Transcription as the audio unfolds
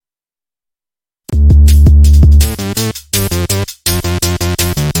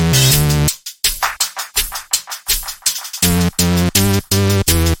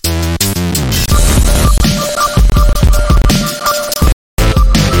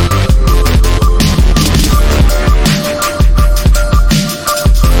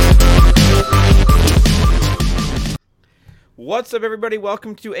What's up, everybody?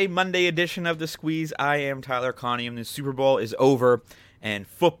 Welcome to a Monday edition of The Squeeze. I am Tyler Conium. The Super Bowl is over, and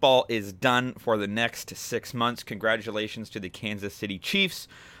football is done for the next 6 months. Congratulations to the Kansas City Chiefs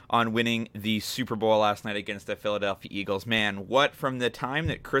on winning the Super Bowl last night against the Philadelphia Eagles. Man, what from the time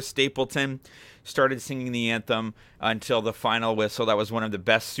that Chris Stapleton started singing the anthem until the final whistle, that was one of the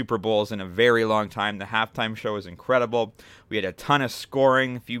best Super Bowls in a very long time. The halftime show was incredible. We had a ton of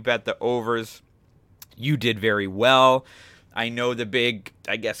scoring. If you bet the overs, you did very well. I know the big,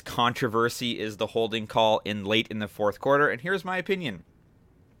 controversy is the holding call late in the fourth quarter, and here's my opinion.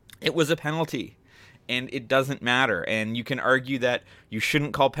 It was a penalty, and it doesn't matter. And you can argue that you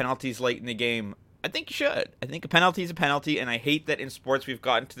shouldn't call penalties late in the game. I think you should. I think a penalty is a penalty, and I hate that in sports we've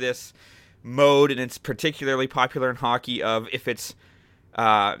gotten to this mode, and it's particularly popular in hockey, of if it's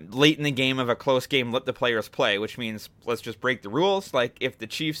late in the game of a close game, let the players play, which means let's just break the rules. Like if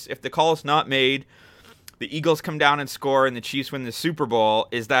the call is not made, the Eagles come down and score, and the Chiefs win the Super Bowl,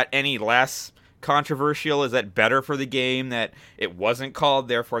 is that any less controversial? Is that better for the game that it wasn't called,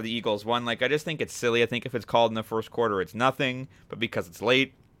 therefore the Eagles won? I just think it's silly. I think if it's called in the first quarter, it's nothing. But because it's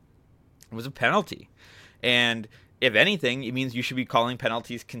late, it was a penalty. And if anything, it means you should be calling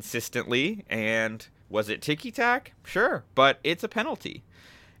penalties consistently. And was it ticky-tack? Sure. But it's a penalty.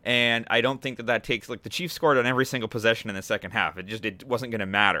 And I don't think that takes, the Chiefs scored on every single possession in the second half. It wasn't going to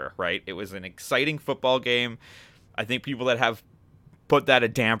matter, right? It was an exciting football game. I think people that have put that a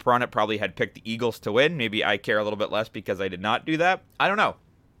damper on it probably had picked the Eagles to win. Maybe I care a little bit less because I did not do that. I don't know.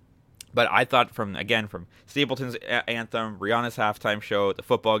 But I thought from Stapleton's anthem, Rihanna's halftime show, the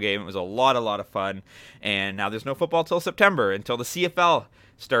football game, it was a lot of fun. And now there's no football till September, until the CFL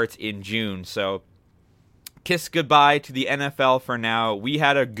starts in June. So kiss goodbye to the NFL for now. We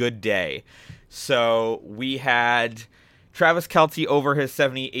had a good day. So we had Travis Kelce over his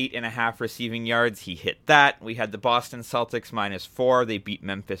 78.5 receiving yards. He hit that. We had the Boston Celtics -4. They beat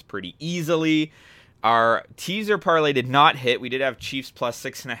Memphis pretty easily. Our teaser parlay did not hit. We did have Chiefs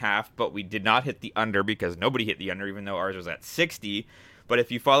 +6.5, but we did not hit the under because nobody hit the under, even though ours was at 60. But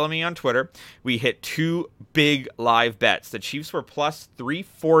if you follow me on Twitter, we hit two big live bets. The Chiefs were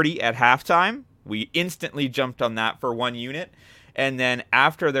 +340 at halftime. We instantly jumped on that for 1 unit. And then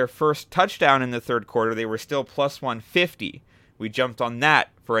after their first touchdown in the third quarter, they were still +150. We jumped on that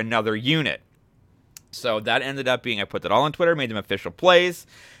for another unit. So that ended up being, I put that all on Twitter, made them official plays,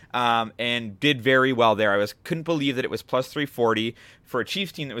 and did very well there. Couldn't believe that it was +340 for a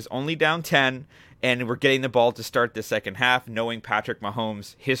Chiefs team that was only down 10, and we're getting the ball to start the second half, knowing Patrick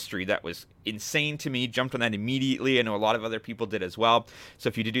Mahomes' history. That was insane to me. Jumped on that immediately. I know a lot of other people did as well. So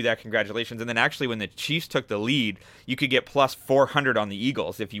if you did do that, congratulations. And then actually when the Chiefs took the lead, you could get +400 on the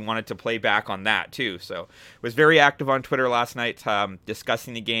Eagles if you wanted to play back on that too. So was very active on Twitter last night,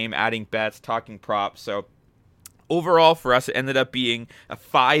 discussing the game, adding bets, talking props. So overall, for us, it ended up being a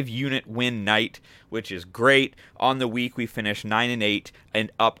 5-unit win night, which is great. On the week, we finished 9-8 and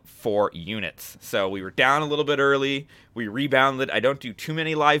up 4 units. So we were down a little bit early. We rebounded. I don't do too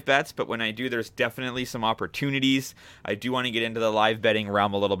many live bets, but when I do, there's definitely some opportunities. I do want to get into the live betting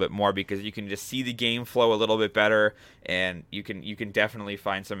realm a little bit more because you can just see the game flow a little bit better, and you can definitely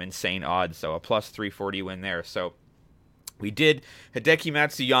find some insane odds. So a +340 win there. So we did Hideki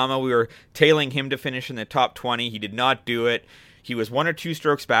Matsuyama. We were tailing him to finish in the top 20. He did not do it. He was 1 or 2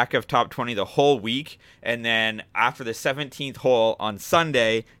 strokes back of top 20 the whole week. And then after the 17th hole on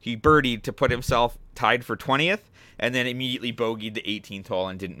Sunday, he birdied to put himself tied for 20th. And then immediately bogeyed the 18th hole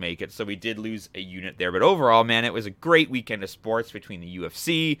and didn't make it. So we did lose a unit there. But overall, man, it was a great weekend of sports between the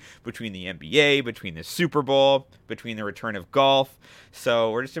UFC, between the NBA, between the Super Bowl, between the return of golf.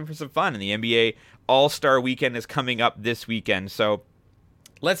 So we're just in for some fun. And the NBA All-Star Weekend is coming up this weekend. So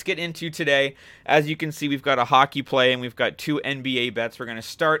let's get into today. As you can see, we've got a hockey play and we've got 2 NBA bets. We're going to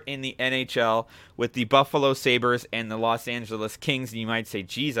start in the NHL with the Buffalo Sabres and the Los Angeles Kings. And you might say,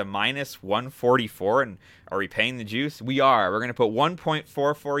 geez, a -144, and are we paying the juice? We are. We're going to put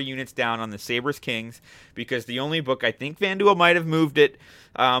 1.44 units down on the Sabres Kings because the only book, I think FanDuel might have moved it,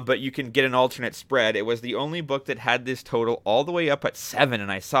 but you can get an alternate spread. It was the only book that had this total all the way up at 7,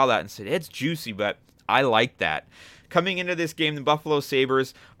 and I saw that and said, it's juicy, but I like that. Coming into this game, the Buffalo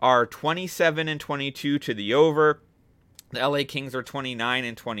Sabres are 27-22 to the over. The LA Kings are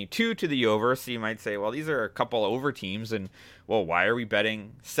 29-22 to the over. So you might say, well, these are a couple over teams, and well, why are we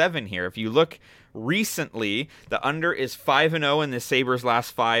betting 7 here? If you look recently, the under is 5-0 in the Sabres'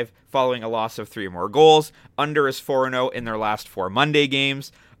 last 5 following a loss of 3 or more goals. Under is 4-0 in their last 4 Monday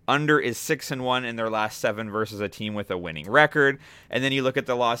games. Under is 6-1 in their last 7 versus a team with a winning record. And then you look at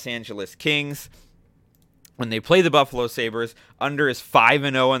the Los Angeles Kings. When they play the Buffalo Sabres, under is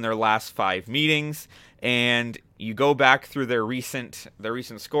 5-0 in their last 5 meetings. and you go back through their recent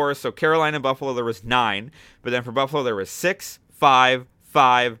scores. So Carolina and Buffalo, there was 9, but then for Buffalo there was 6, 5,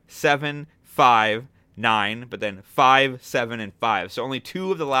 5, 7, 5, 9, but then 5, 7, and 5. So only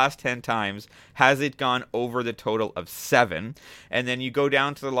 2 of the last 10 times has it gone over the total of 7. And then you go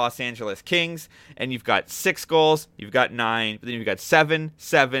down to the Los Angeles Kings, and you've got 6 goals, you've got 9, but then you've got 7,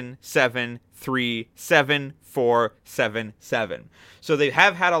 7, 7, 3, 7, 4, 7, 7. So they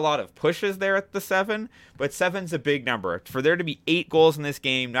have had a lot of pushes there at the 7, but 7's a big number. For there to be 8 goals in this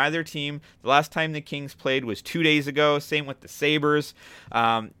game, neither team, the last time the Kings played was 2 days ago. Same with the Sabres.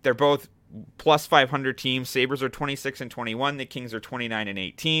 They're both plus 500 teams. Sabres are 26 and 21. The Kings are 29 and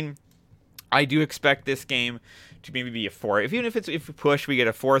 18. I do expect this game to maybe be a 4. Even if we push, we get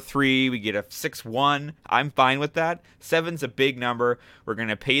a 4-3, we get a 6-1. I'm fine with that. 7's a big number. We're going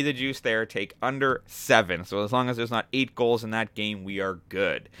to pay the juice there, take under 7. So as long as there's not 8 goals in that game, we are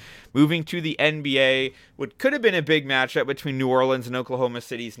good. Moving to the NBA, what could have been a big matchup between New Orleans and Oklahoma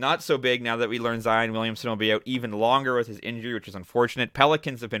City is not so big now that we learned Zion Williamson will be out even longer with his injury, which is unfortunate.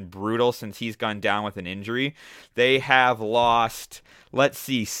 Pelicans have been brutal since he's gone down with an injury. They have lost,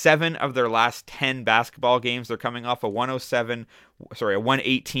 7 of their last 10 basketball games. They're coming off a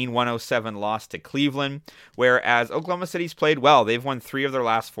 118-107 loss to Cleveland, whereas Oklahoma City's played well. They've won 3 of their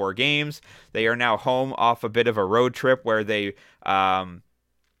last 4 games. They are now home off a bit of a road trip where they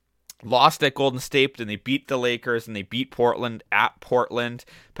lost at Golden State, and they beat the Lakers, and they beat Portland at Portland.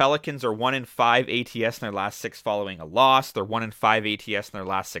 Pelicans are 1-5 ATS in their last 6 following a loss. They're 1-5 ATS in their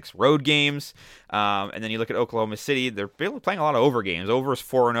last 6 road games. And then you look at Oklahoma City, they're playing a lot of over games. Over is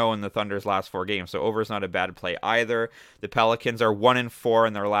 4-0 in the Thunder's last 4 games, so over is not a bad play either. The Pelicans are 1-4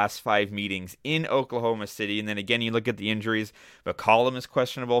 in their last 5 meetings in Oklahoma City. And then again, you look at the injuries. McCollum is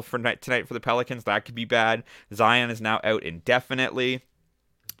questionable for tonight for the Pelicans. That could be bad. Zion is now out indefinitely.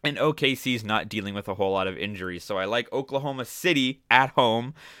 And OKC's not dealing with a whole lot of injuries. So I like Oklahoma City at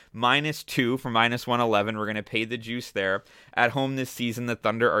home, -2 for -111. We're going to pay the juice there. At home this season, the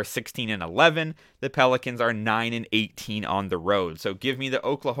Thunder are 16-11. The Pelicans are 9-18 on the road. So give me the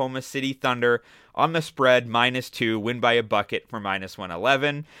Oklahoma City Thunder on the spread, -2, win by a bucket for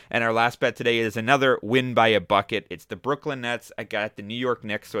 -111. And our last bet today is another win by a bucket. It's the Brooklyn Nets at the New York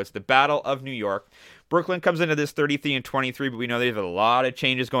Knicks. So it's the Battle of New York. Brooklyn comes into this 33-23, but we know they have a lot of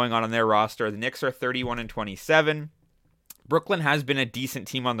changes going on their roster. The Knicks are 31-27. Brooklyn has been a decent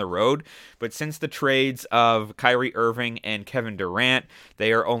team on the road, but since the trades of Kyrie Irving and Kevin Durant,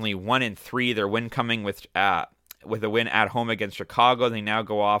 they are only 1-3. Their win coming with a win at home against Chicago. They now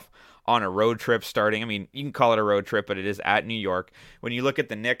go off on a road trip starting. I mean, you can call it a road trip, but it is at New York. When you look at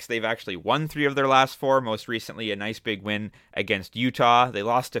the Knicks, they've actually won 3 of their last 4. Most recently, a nice big win against Utah. They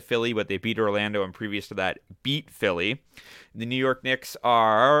lost to Philly, but they beat Orlando, and previous to that, beat Philly. The New York Knicks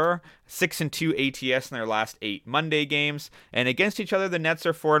are 6-2 ATS in their last 8 Monday games. And against each other, the Nets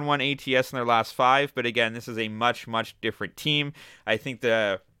are 4-1 ATS in their last 5. But again, this is a much, much different team. I think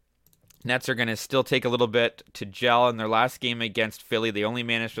the Nets are going to still take a little bit to gel. In their last game against Philly, they only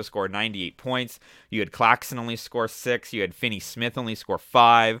managed to score 98 points. You had Claxton only score 6. You had Finney-Smith only score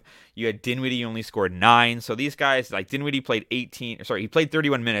 5. You had Dinwiddie only scored 9. So these guys, like Dinwiddie played he played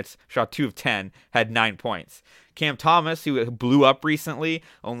 31 minutes, shot 2 of 10, had 9 points. Cam Thomas, who blew up recently,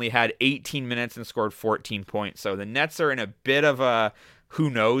 only had 18 minutes and scored 14 points. So the Nets are in a bit of a who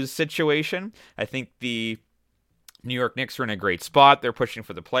knows situation. I think the New York Knicks are in a great spot. They're pushing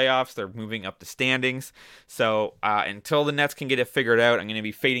for the playoffs. They're moving up the standings. So until the Nets can get it figured out, I'm going to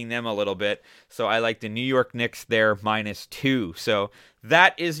be fading them a little bit. So I like the New York Knicks there -2. So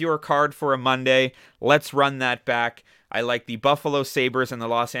that is your card for a Monday. Let's run that back. I like the Buffalo Sabres and the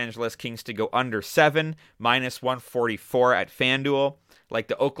Los Angeles Kings to go under 7, -144 at FanDuel. Like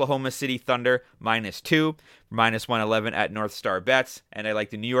the Oklahoma City Thunder -2, -111 at North Star Bets. And I like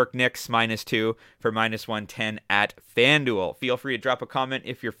the New York Knicks -2 for -110 at FanDuel. Feel free to drop a comment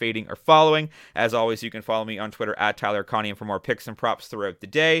if you're fading or following. As always, you can follow me on Twitter at Tyler Connie for more picks and props throughout the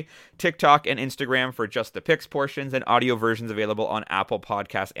day. TikTok and Instagram for just the picks portions, and audio versions available on Apple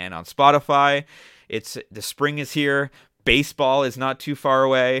Podcasts and on Spotify. The spring is here. Baseball is not too far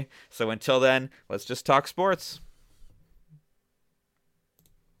away. So until then, let's just talk sports.